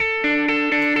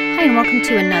Hi, and welcome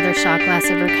to another Shot Glass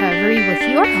of Recovery with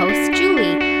your host,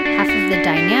 Julie, half of the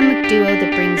dynamic duo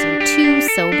that brings you two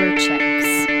sober chicks.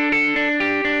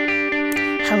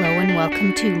 Hello, and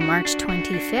welcome to March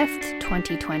 25th,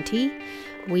 2020.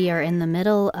 We are in the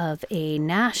middle of a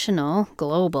national,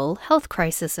 global health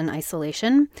crisis and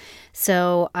isolation,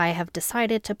 so I have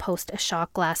decided to post a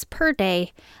shot glass per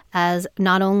day as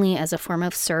not only as a form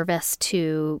of service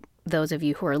to those of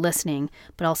you who are listening,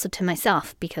 but also to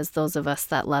myself, because those of us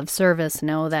that love service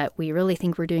know that we really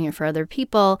think we're doing it for other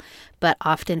people, but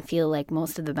often feel like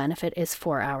most of the benefit is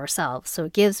for ourselves. So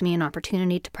it gives me an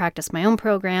opportunity to practice my own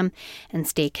program and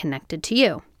stay connected to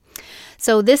you.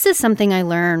 So this is something I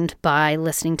learned by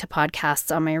listening to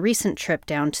podcasts on my recent trip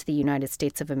down to the United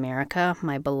States of America,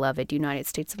 my beloved United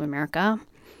States of America.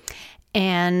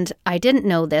 And I didn't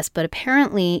know this, but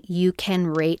apparently you can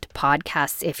rate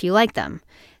podcasts if you like them.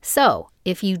 So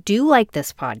if you do like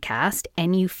this podcast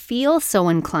and you feel so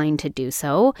inclined to do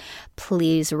so,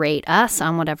 please rate us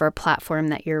on whatever platform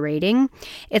that you're rating.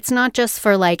 It's not just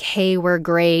for like, hey, we're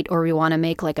great, or we want to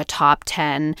make like a top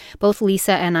 10. Both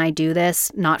Lisa and I do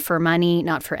this, not for money,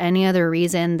 not for any other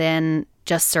reason than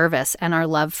just service and our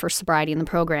love for sobriety in the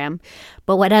program.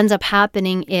 But what ends up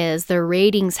happening is the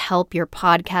ratings help your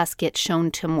podcast get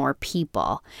shown to more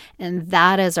people. And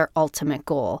that is our ultimate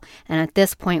goal. And at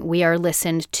this point, we are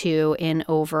listened to in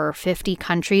over 50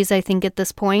 countries, I think, at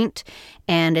this point.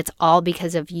 And it's all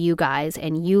because of you guys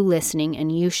and you listening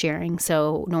and you sharing.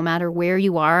 So no matter where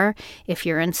you are, if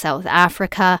you're in South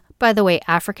Africa, by the way,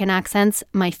 African accents,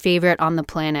 my favorite on the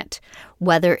planet.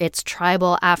 Whether it's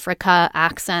tribal Africa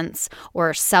accents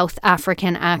or South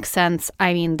African accents,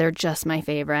 I mean, they're just my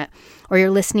favorite. Or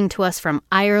you're listening to us from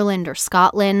Ireland or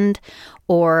Scotland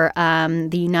or the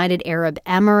United Arab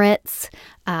Emirates,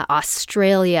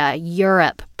 Australia,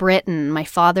 Europe, Britain. My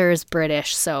father is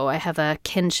British, so I have a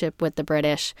kinship with the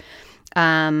British.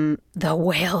 The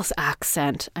Wales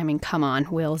accent. I mean, come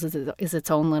on. Wales is its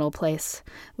own little place,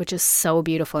 which is so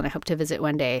beautiful, and I hope to visit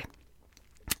one day.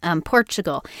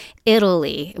 Portugal,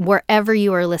 Italy, wherever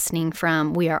you are listening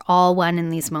from, we are all one in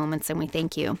these moments, and we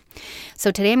thank you.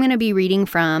 So today I'm going to be reading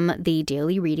from the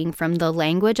daily reading from The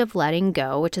Language of Letting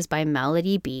Go, which is by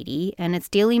Melody Beattie, and it's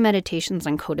daily meditations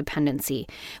on codependency,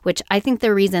 which I think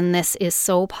the reason this is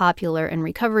so popular in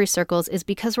recovery circles is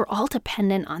because we're all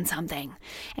dependent on something.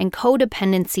 And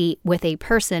codependency with a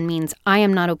person means I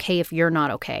am not okay if you're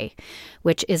not okay,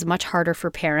 which is much harder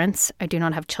for parents. I do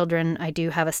not have children. I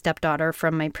do have a stepdaughter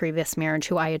from my previous marriage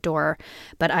who I adore,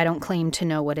 but I don't claim to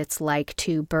know what it's like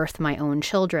to birth my own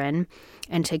children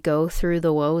and to go through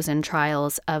the woes and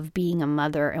trials of being a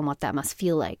mother and what that must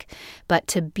feel like. But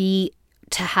to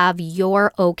have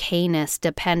your okayness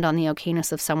depend on the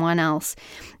okayness of someone else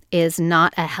is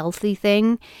not a healthy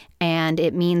thing, and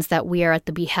it means that we are at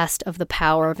the behest of the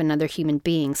power of another human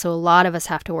being. So a lot of us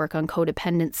have to work on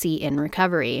codependency in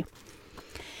recovery.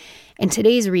 In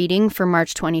today's reading for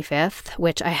March 25th,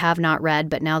 which I have not read,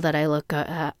 but now that I look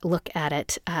at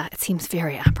it, it seems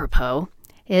very apropos,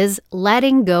 is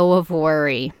letting go of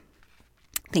worry.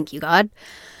 Thank you, God.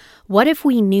 What if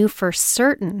we knew for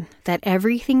certain that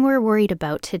everything we're worried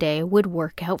about today would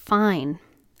work out fine?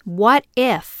 What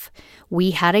if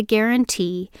we had a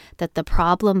guarantee that the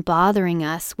problem bothering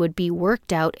us would be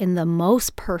worked out in the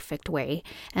most perfect way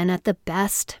and at the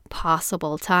best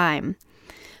possible time?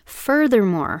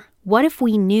 Furthermore, what if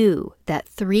we knew that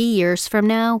 3 years from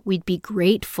now, we'd be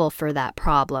grateful for that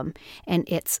problem and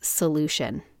its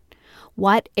solution?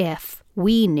 What if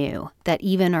we knew that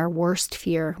even our worst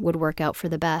fear would work out for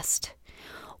the best?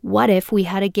 What if we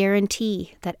had a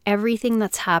guarantee that everything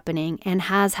that's happening and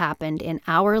has happened in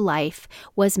our life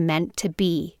was meant to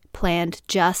be, planned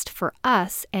just for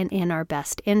us and in our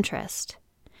best interest?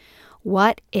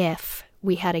 What if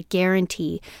we had a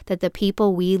guarantee that the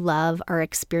people we love are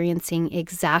experiencing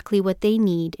exactly what they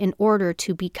need in order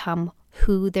to become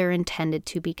who they're intended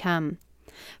to become?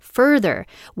 Further,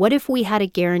 what if we had a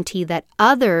guarantee that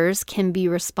others can be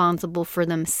responsible for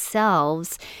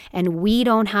themselves and we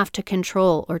don't have to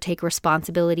control or take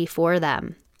responsibility for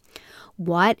them?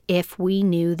 What if we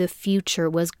knew the future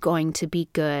was going to be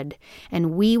good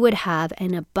and we would have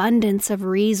an abundance of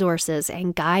resources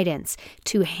and guidance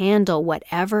to handle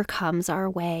whatever comes our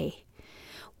way?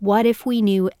 What if we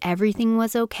knew everything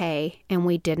was okay and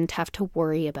we didn't have to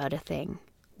worry about a thing?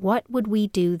 What would we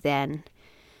do then?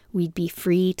 We'd be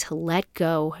free to let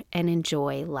go and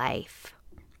enjoy life.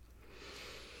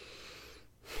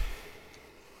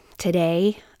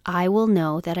 Today, I will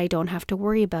know that I don't have to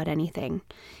worry about anything.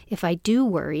 If I do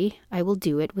worry, I will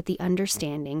do it with the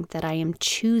understanding that I am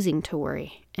choosing to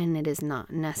worry and it is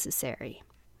not necessary.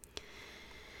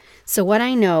 So what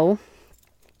I know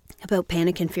about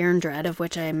panic and fear and dread, of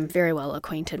which I'm very well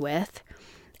acquainted with,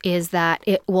 is that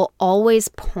it will always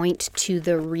point to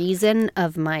the reason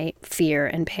of my fear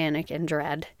and panic and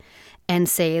dread and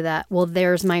say that, well,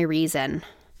 there's my reason.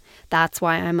 That's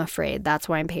why I'm afraid. That's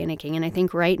why I'm panicking. And I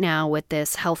think right now with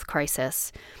this health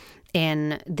crisis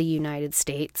in the United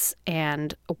States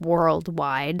and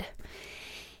worldwide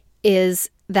is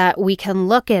that we can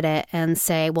look at it and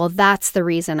say, well, that's the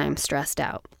reason I'm stressed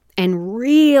out. And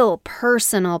real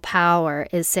personal power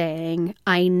is saying,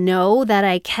 I know that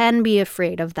I can be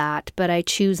afraid of that, but I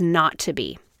choose not to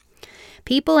be.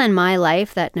 People in my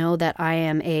life that know that I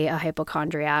am a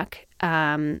hypochondriac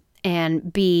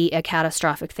and be a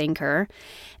catastrophic thinker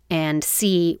and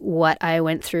see what I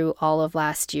went through all of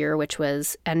last year, which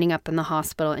was ending up in the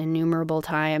hospital innumerable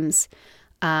times,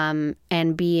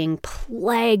 and being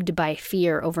plagued by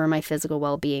fear over my physical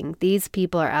well-being. These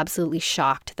people are absolutely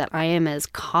shocked that I am as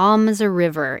calm as a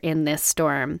river in this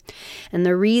storm. And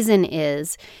the reason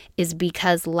is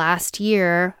because last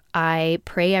year I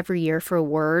pray every year for a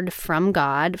word from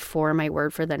God for my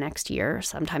word for the next year.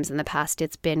 Sometimes in the past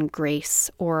it's been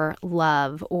grace or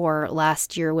love, or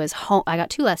last year was home. I got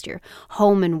 2 last year,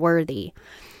 home and worthy.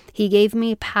 He gave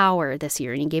me power this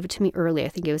year, and he gave it to me early. I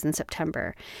think it was in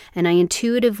September. And I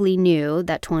intuitively knew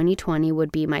that 2020 would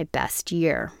be my best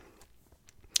year.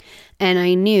 And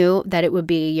I knew that it would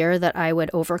be a year that I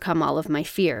would overcome all of my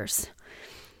fears.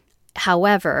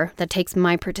 However, that takes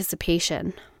my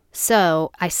participation.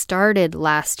 So I started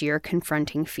last year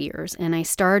confronting fears, and I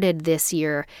started this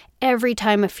year, every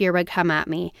time a fear would come at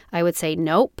me, I would say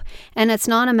nope. And it's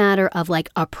not a matter of like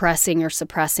oppressing or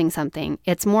suppressing something.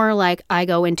 It's more like I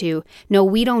go into, no,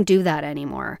 we don't do that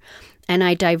anymore. And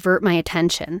I divert my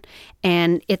attention.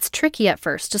 And it's tricky at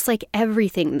first, just like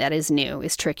everything that is new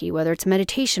is tricky, whether it's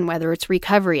meditation, whether it's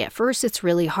recovery. At first, it's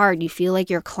really hard. You feel like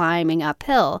you're climbing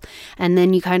uphill. And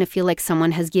then you kind of feel like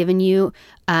someone has given you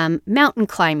mountain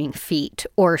climbing feet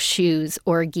or shoes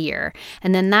or gear.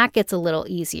 And then that gets a little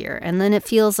easier. And then it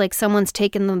feels like someone's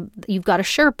taken you've got a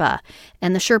Sherpa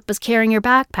and the Sherpa's carrying your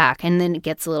backpack. And then it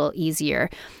gets a little easier.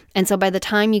 And so by the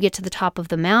time you get to the top of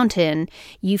the mountain,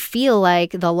 you feel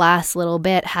like the last little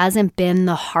bit hasn't been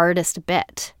the hardest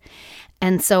bit.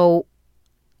 And so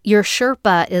your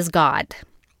Sherpa is God.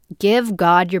 Give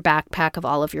God your backpack of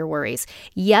all of your worries.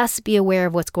 Yes, be aware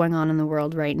of what's going on in the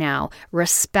world right now.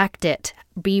 Respect it.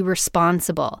 Be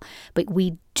responsible. But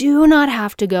we do not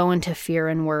have to go into fear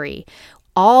and worry.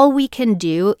 All we can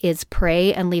do is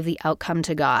pray and leave the outcome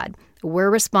to God.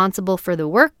 We're responsible for the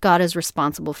work. God is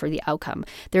responsible for the outcome.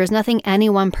 There is nothing any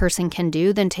one person can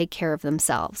do than take care of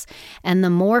themselves. And the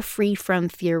more free from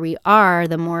fear we are,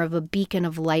 the more of a beacon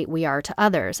of light we are to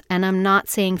others. And I'm not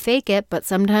saying fake it, but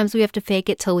sometimes we have to fake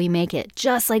it till we make it,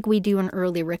 just like we do in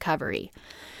early recovery.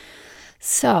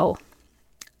 So,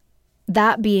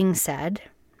 that being said,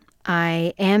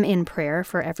 I am in prayer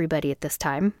for everybody at this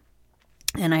time.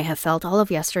 And I have felt all of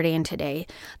yesterday and today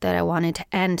that I wanted to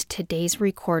end today's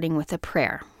recording with a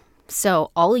prayer.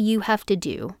 So all you have to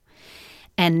do,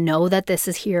 and know that this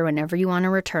is here whenever you want to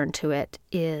return to it,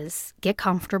 is get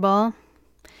comfortable,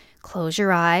 close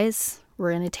your eyes.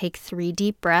 We're going to take 3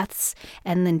 deep breaths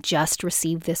and then just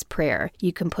receive this prayer.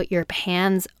 You can put your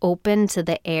hands open to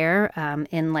the air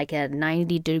in like a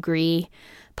 90-degree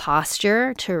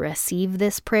posture to receive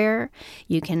this prayer.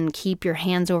 You can keep your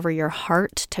hands over your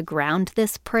heart to ground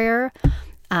this prayer.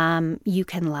 You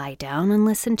can lie down and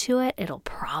listen to it. It'll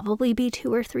probably be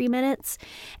 2 or 3 minutes,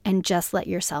 and just let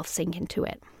yourself sink into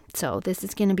it. So this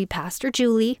is going to be Pastor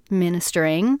Julie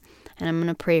ministering, and I'm going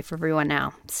to pray for everyone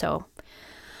now. So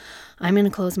I'm going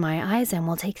to close my eyes and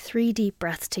we'll take 3 deep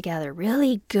breaths together,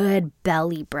 really good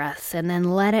belly breaths, and then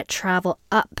let it travel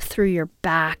up through your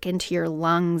back, into your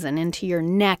lungs and into your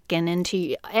neck and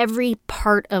into every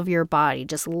part of your body.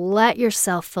 Just let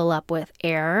yourself fill up with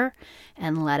air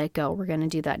and let it go. We're going to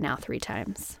do that now 3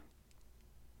 times.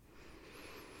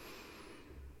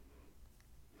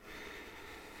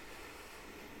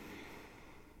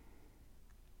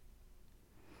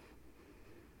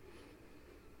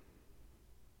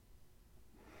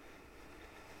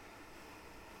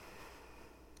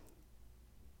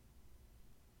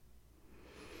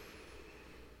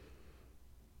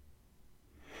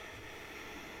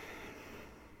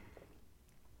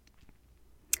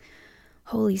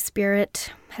 Holy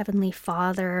Spirit, Heavenly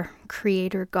Father,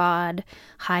 Creator God,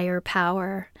 Higher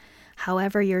Power,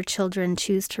 however your children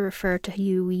choose to refer to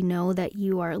you, we know that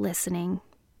you are listening.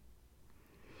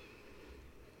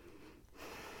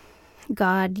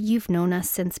 God, you've known us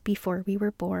since before we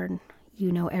were born.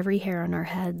 You know every hair on our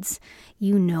heads.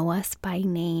 You know us by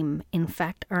name. In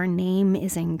fact, our name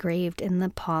is engraved in the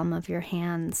palm of your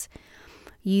hands.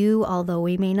 You, although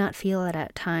we may not feel it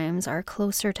at times, are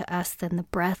closer to us than the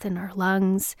breath in our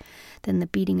lungs, than the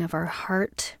beating of our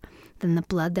heart, than the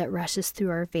blood that rushes through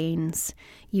our veins.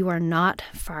 You are not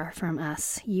far from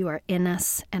us. You are in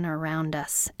us and around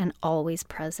us and always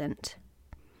present.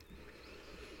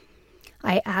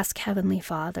 I ask, Heavenly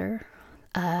Father,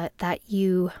 that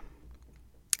you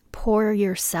pour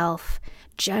yourself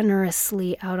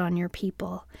generously out on your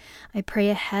people. I pray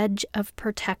a hedge of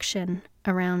protection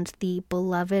around the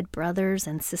beloved brothers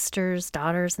and sisters,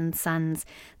 daughters and sons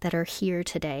that are here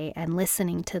today and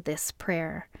listening to this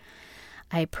prayer.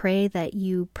 I pray that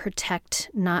you protect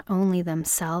not only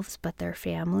themselves, but their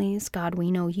families. God,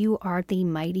 we know you are the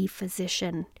mighty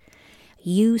physician.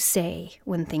 You say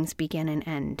when things begin and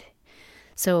end.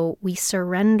 So we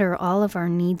surrender all of our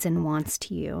needs and wants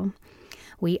to you.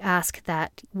 We ask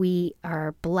that we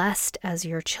are blessed as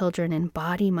your children in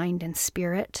body, mind, and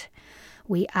spirit.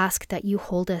 We ask that you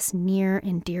hold us near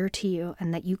and dear to you,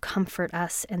 and that you comfort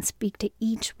us and speak to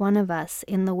each one of us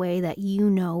in the way that you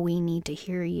know we need to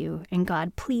hear you. And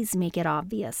God, please make it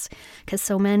obvious, because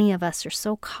so many of us are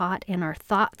so caught in our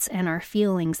thoughts and our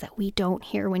feelings that we don't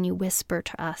hear when you whisper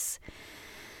to us.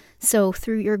 So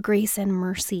through your grace and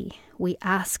mercy, we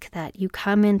ask that you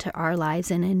come into our lives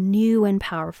in a new and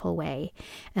powerful way,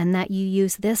 and that you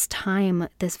use this time,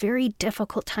 this very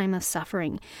difficult time of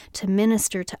suffering, to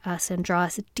minister to us and draw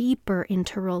us deeper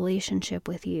into relationship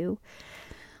with you.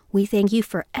 We thank you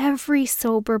for every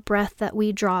sober breath that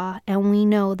we draw, and we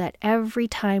know that every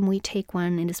time we take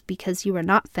one, it is because you are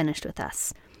not finished with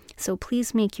us. So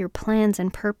please make your plans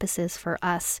and purposes for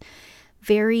us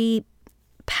very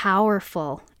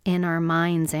powerful in our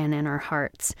minds and in our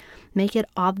hearts. Make it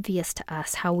obvious to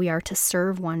us how we are to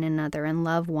serve one another and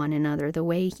love one another the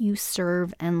way you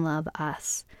serve and love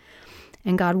us.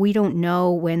 And God, we don't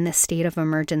know when the state of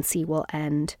emergency will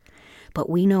end, but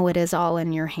we know it is all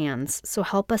in your hands. So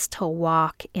help us to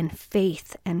walk in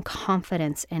faith and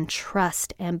confidence and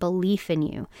trust and belief in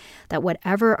you, that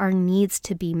whatever our needs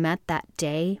to be met that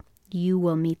day, you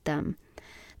will meet them.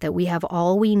 That we have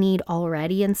all we need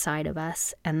already inside of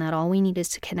us, and that all we need is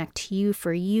to connect to you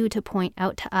for you to point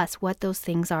out to us what those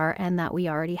things are, and that we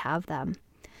already have them.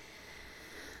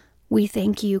 We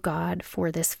thank you, God,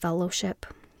 for this fellowship.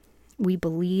 We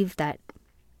believe that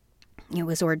it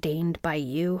was ordained by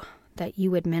you, that you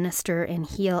would minister and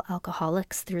heal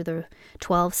alcoholics through the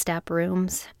 12-step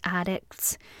rooms,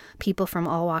 addicts, people from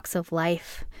all walks of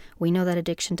life. We know that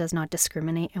addiction does not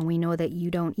discriminate, and we know that you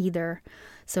don't either.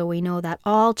 So we know that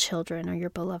all children are your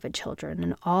beloved children,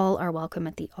 and all are welcome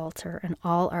at the altar, and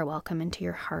all are welcome into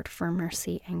your heart for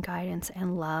mercy and guidance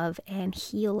and love and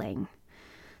healing.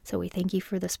 So we thank you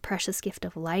for this precious gift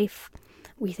of life.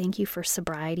 We thank you for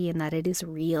sobriety, and that it is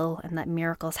real, and that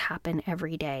miracles happen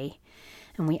every day.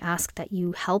 And we ask that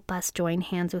you help us join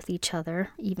hands with each other,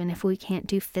 even if we can't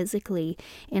do physically.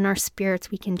 In our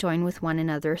spirits, we can join with one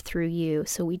another through you.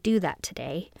 So we do that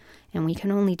today, and we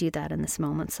can only do that in this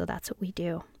moment, so that's what we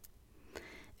do.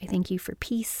 I thank you for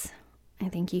peace. I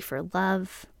thank you for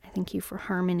love. I thank you for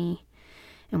harmony.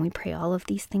 And we pray all of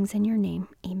these things in your name.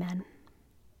 Amen.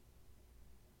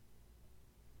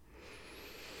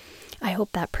 I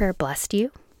hope that prayer blessed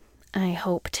you. I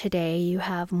hope today you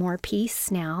have more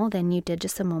peace now than you did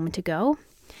just a moment ago,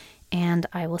 and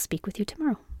I will speak with you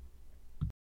tomorrow.